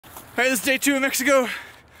Alright, this is day 2 in Mexico.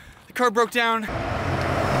 The car broke down.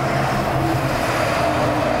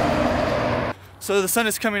 So the sun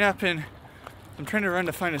is coming up and I'm trying to run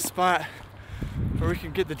to find a spot where we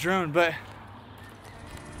can get the drone, but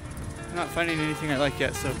I'm not finding anything I like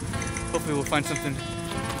yet, so hopefully we'll find something.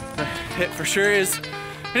 But it for sure is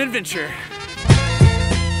an adventure.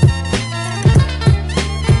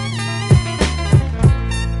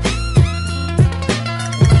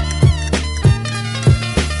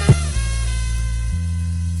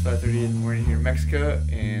 It's 5:30 in the morning here in Mexico,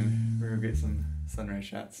 and we're gonna get some sunrise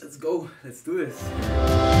shots. Let's go. Let's do this.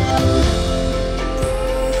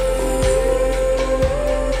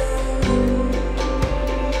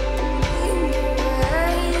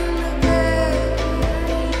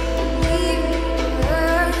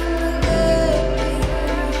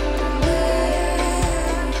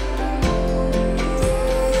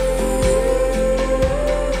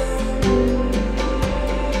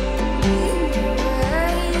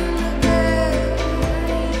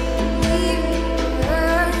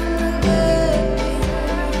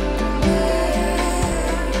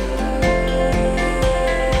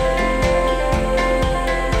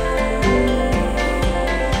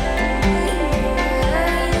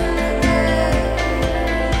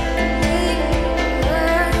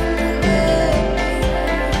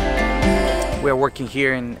 We are working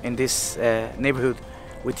here in this neighborhood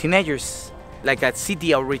with teenagers, like at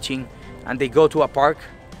city outreaching, and they go to a park,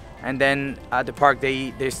 and then at the park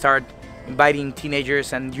they start inviting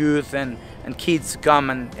teenagers and youth and kids to come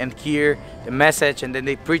and hear the message, and then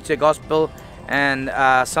they preach the gospel, and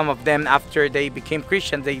some of them, after they became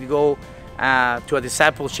Christians, they go to a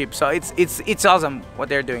discipleship. So it's awesome what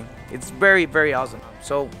they're doing. It's very, very awesome.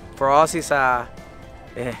 So for us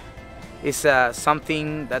it's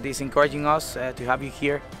something that is encouraging us to have you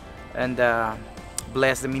here and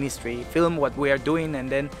bless the ministry, film what we are doing, and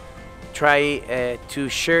then try to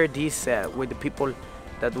share this with the people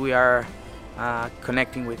that we are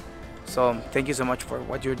connecting with. So thank you so much for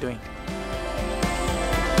what you're doing.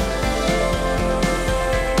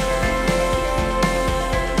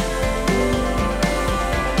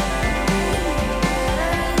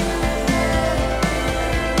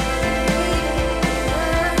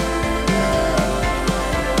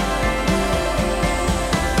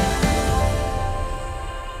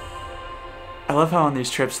 I love how on these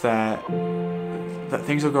trips that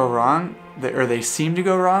things will go wrong, or they seem to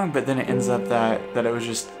go wrong, but then it ends up that it was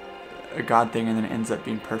just a God thing, and then it ends up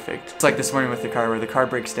being perfect. It's like this morning with the car, where the car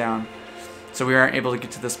breaks down, so we aren't able to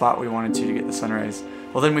get to the spot we wanted to get the sunrise.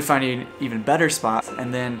 Well, then we find an even better spot,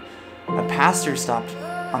 and then a pastor stopped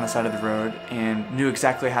on the side of the road and knew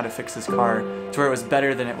exactly how to fix his car to where it was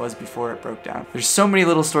better than it was before it broke down. There's so many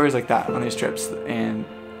little stories like that on these trips, and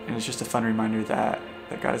it's just a fun reminder that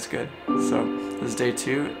God is good. So this is day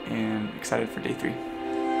 2, and excited for day 3.